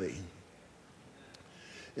family.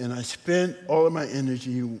 And I spent all of my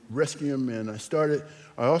energy rescuing men.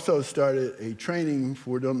 I also started a training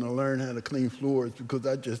for them to learn how to clean floors, because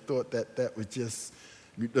I just thought that was just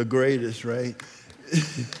the greatest, right?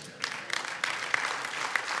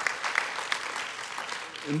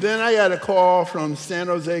 And then I got a call from San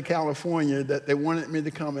Jose, California, that they wanted me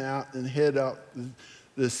to come out and head up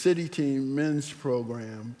the City Team men's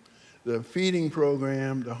program, the feeding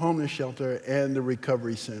program, the homeless shelter, and the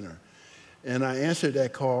recovery center. And I answered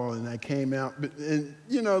that call, and I came out. And,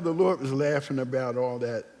 the Lord was laughing about all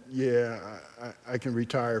that. Yeah, I can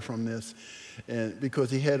retire from this. and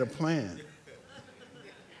because he had a plan.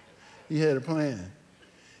 He had a plan.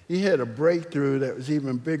 He had a breakthrough that was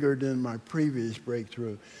even bigger than my previous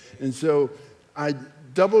breakthrough. And so I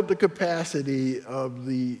doubled the capacity of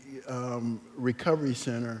the recovery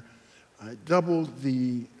center. I doubled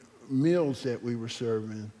the meals that we were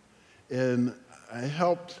serving. And I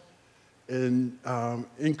helped and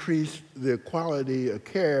increase the quality of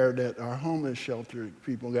care that our homeless shelter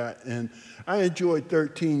people got. And I enjoyed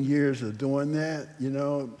 13 years of doing that. You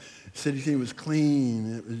know, city team was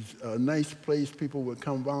clean. It was a nice place. People would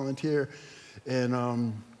come volunteer.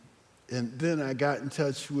 And then I got in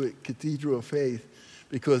touch with Cathedral of Faith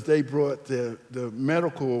because they brought the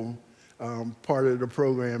medical part of the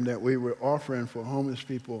program that we were offering for homeless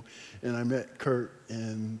people. And I met Kurt,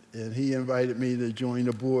 and he invited me to join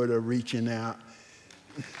the board of Reaching Out.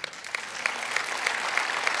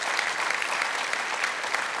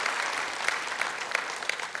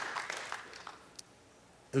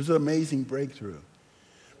 It was an amazing breakthrough.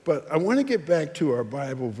 But I want to get back to our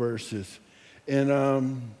Bible verses.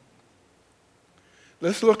 And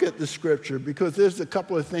let's look at the scripture because there's a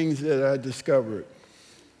couple of things that I discovered.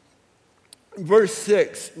 Verse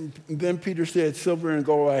 6, then Peter said, silver and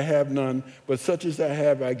gold I have none, but such as I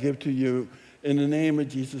have I give to you. In the name of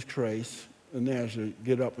Jesus Christ of Nazareth,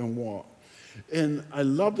 get up and walk. And I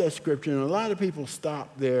love that scripture, and a lot of people stop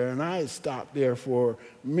there, and I had stopped there for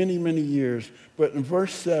many, many years. But in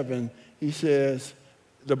verse 7, he says,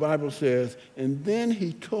 the Bible says, and then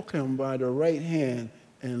he took him by the right hand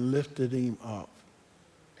and lifted him up.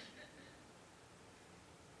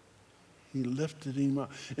 He lifted him up.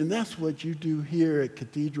 And that's what you do here at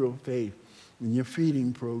Cathedral of Faith in your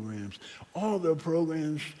feeding programs. All the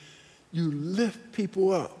programs, you lift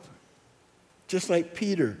people up. Just like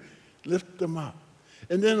Peter, lift them up.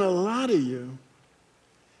 And then a lot of you,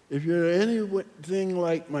 if you're anything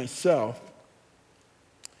like myself,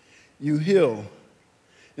 you heal.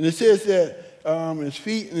 And it says that his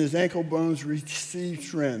feet and his ankle bones receive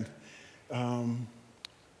strength.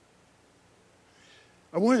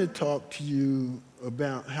 I want to talk to you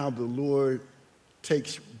about how the Lord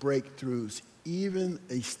takes breakthroughs even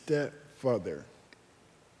a step further.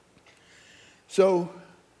 So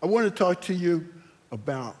I want to talk to you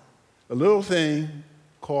about a little thing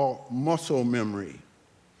called muscle memory.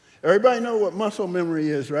 Everybody know what muscle memory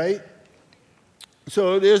is, right?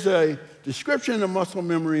 So there's a description of muscle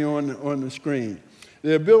memory on the screen.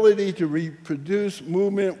 The ability to reproduce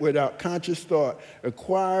movement without conscious thought,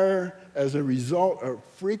 acquire as a result of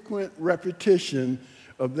frequent repetition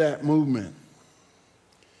of that movement.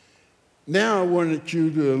 Now I wanted you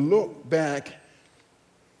to look back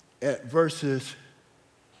at verses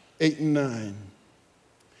 8 and 9.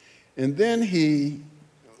 And then he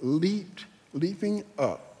leaping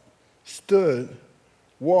up, stood,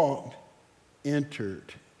 walked,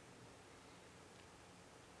 entered.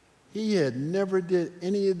 He had never did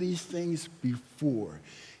any of these things before.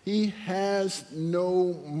 He has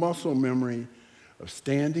no muscle memory of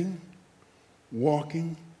standing,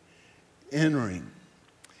 walking, entering.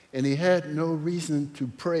 And he had no reason to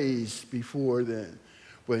praise before then.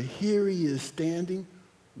 But here he is standing,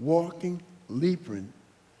 walking, leaping,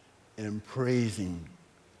 and praising.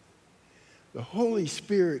 The Holy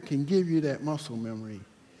Spirit can give you that muscle memory.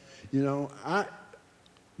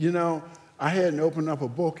 I hadn't opened up a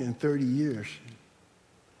book in 30 years.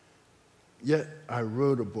 Yet I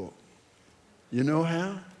wrote a book. You know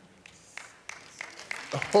how?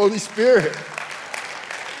 The Holy Spirit.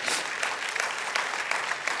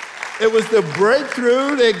 It was the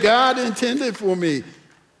breakthrough that God intended for me.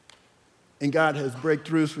 And God has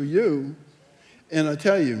breakthroughs for you. And I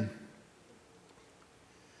tell you,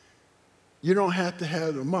 you don't have to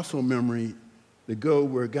have the muscle memory to go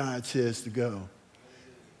where God says to go.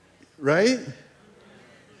 Right?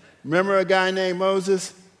 Remember a guy named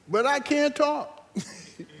Moses? But I can't talk.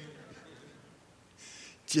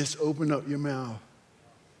 Just open up your mouth.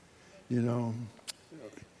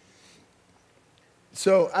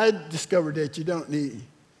 So I discovered that you don't need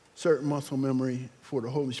certain muscle memory for the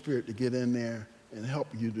Holy Spirit to get in there and help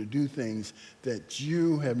you to do things that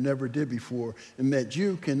you have never did before and that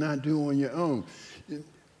you cannot do on your own.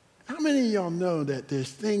 How many of y'all know that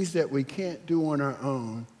there's things that we can't do on our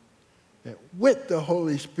own that with the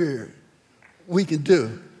Holy Spirit we can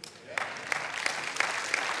do?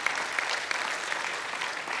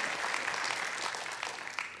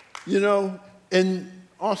 And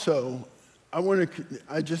also, I want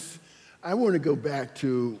to go back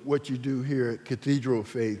to what you do here at Cathedral of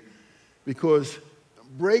Faith, because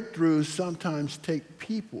breakthroughs sometimes take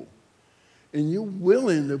people, and you're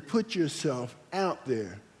willing to put yourself out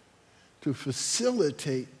there to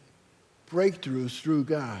facilitate breakthroughs through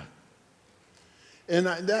God. And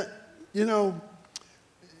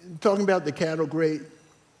talking about the cattle grate,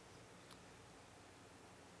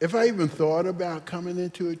 if I even thought about coming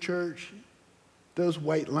into a church, those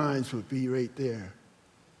white lines would be right there.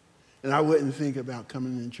 And I wouldn't think about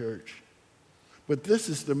coming in church. But this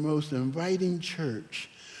is the most inviting church.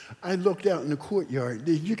 I looked out in the courtyard.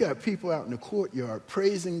 You got people out in the courtyard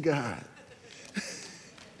praising God.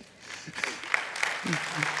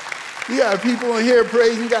 You got people in here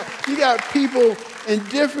praising God. You got people in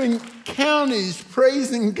different counties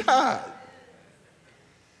praising God.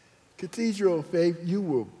 Cathedral of Faith, you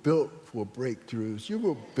were built for breakthroughs. You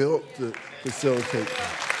were built to facilitate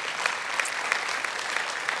that.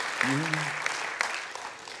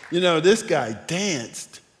 This guy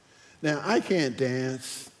danced. Now, I can't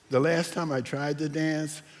dance. The last time I tried to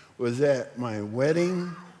dance was at my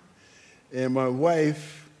wedding, and my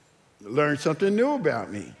wife learned something new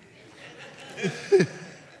about me.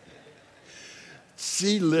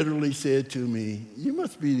 She literally said to me, "You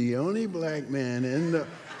must be the only black man in the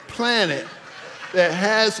planet that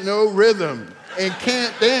has no rhythm and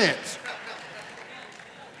can't dance."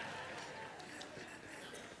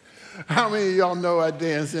 How many of y'all know I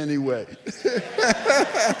dance anyway?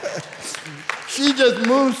 She just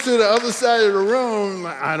moves to the other side of the room.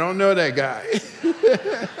 I don't know that guy.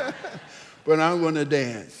 But I'm going to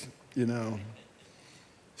dance,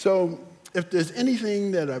 So if there's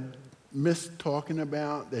anything that I've missed talking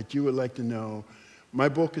about that you would like to know, my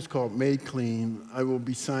book is called Made Clean. I will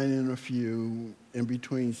be signing a few in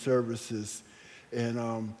between services. And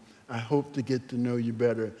I hope to get to know you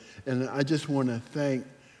better. And I just want to thank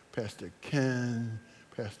Pastor Ken,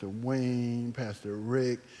 Pastor Wayne, Pastor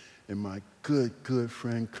Rick, and my good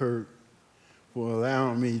friend Kurt for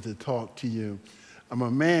allowing me to talk to you. I'm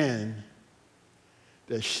a man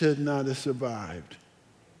that should not have survived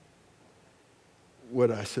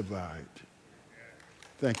what I survived.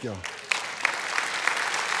 Thank y'all.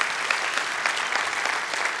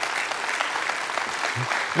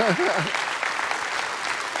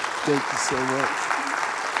 Thank you so much.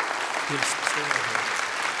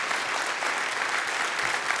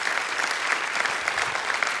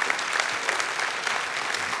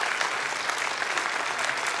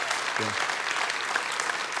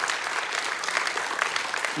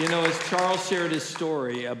 As Charles shared his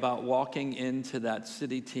story about walking into that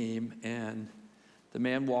city team and the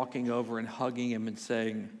man walking over and hugging him and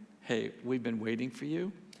saying, "Hey, we've been waiting for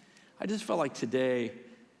you," I just felt like today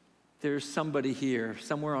there's somebody here,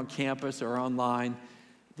 somewhere on campus or online,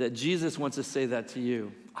 that Jesus wants to say that to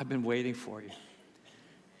you. I've been waiting for you.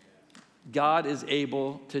 God is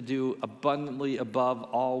able to do abundantly above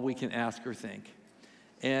all we can ask or think.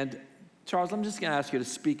 And Charles, I'm just going to ask you to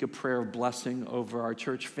speak a prayer of blessing over our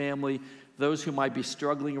church family, those who might be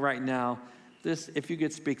struggling right now. If you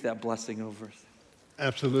could speak that blessing over us.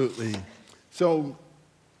 Absolutely. So,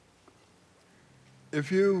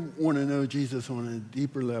 if you want to know Jesus on a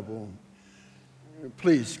deeper level,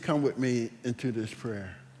 please come with me into this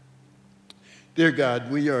prayer. Dear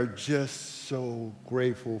God, we are just so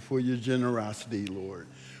grateful for your generosity, Lord.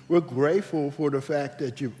 We're grateful for the fact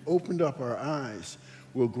that you've opened up our eyes.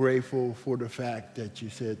 We're grateful for the fact that you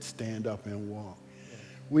said, stand up and walk.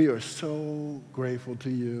 We are so grateful to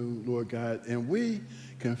you, Lord God, and we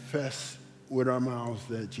confess with our mouths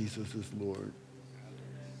that Jesus is Lord.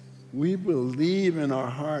 We believe in our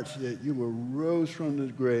hearts that you were rose from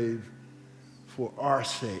the grave for our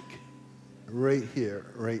sake, right here,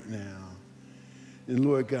 right now. And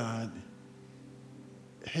Lord God,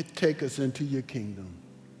 take us into your kingdom.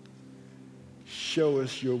 Show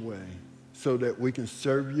us your way, so that we can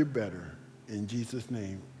serve you better. In Jesus'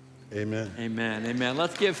 name, amen. Amen, amen.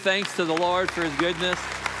 Let's give thanks to the Lord for his goodness.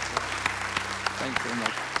 Thanks so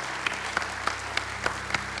much.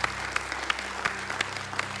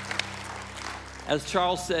 As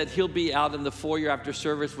Charles said, he'll be out in the foyer after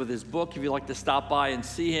service with his book. If you'd like to stop by and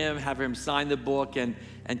see him, have him sign the book and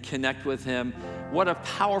connect with him. What a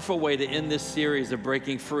powerful way to end this series of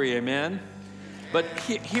Breaking Free, amen? But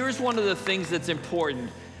here's one of the things that's important.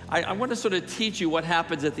 I want to sort of teach you what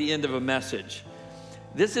happens at the end of a message.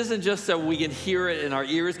 This isn't just so we can hear it and our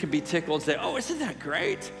ears can be tickled and say, "Oh, isn't that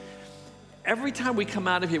great?" Every time we come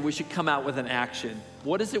out of here, we should come out with an action.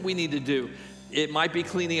 What is it we need to do? It might be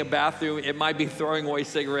cleaning a bathroom. It might be throwing away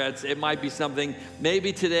cigarettes. It might be something.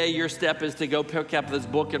 Maybe today your step is to go pick up this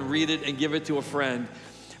book and read it and give it to a friend.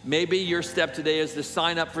 Maybe your step today is to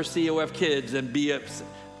sign up for COF Kids and be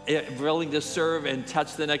willing to serve and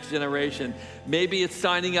touch the next generation. Maybe it's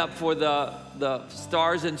signing up for the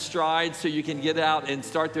Stars and Strides so you can get out and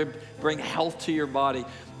start to bring health to your body.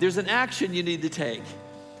 There's an action you need to take.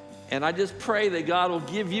 And I just pray that God will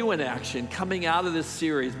give you an action coming out of this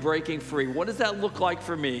series, Breaking Free. What does that look like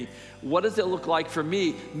for me? What does it look like for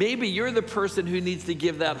me? Maybe you're the person who needs to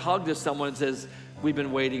give that hug to someone and says, we've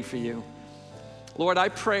been waiting for you. Lord, I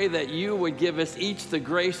pray that you would give us each the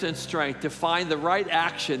grace and strength to find the right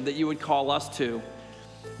action that you would call us to.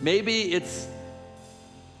 Maybe it's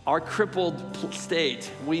our crippled state.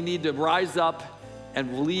 We need to rise up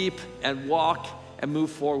and leap and walk and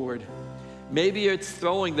move forward. Maybe it's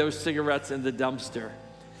throwing those cigarettes in the dumpster.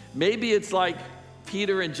 Maybe it's like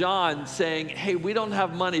Peter and John saying, hey, we don't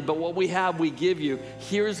have money, but what we have, we give you.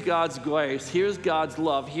 Here's God's grace. Here's God's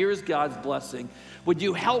love. Here's God's blessing. Would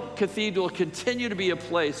you help Cathedral continue to be a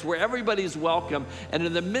place where everybody's welcome, and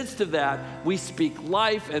in the midst of that, we speak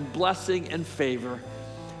life and blessing and favor.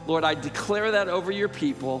 Lord, I declare that over your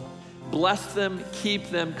people. Bless them, keep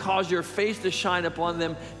them, cause your face to shine upon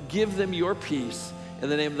them, give them your peace. In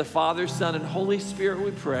the name of the Father, Son, and Holy Spirit we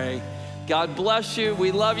pray. God bless you.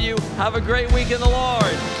 We love you. Have a great week in the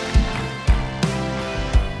Lord.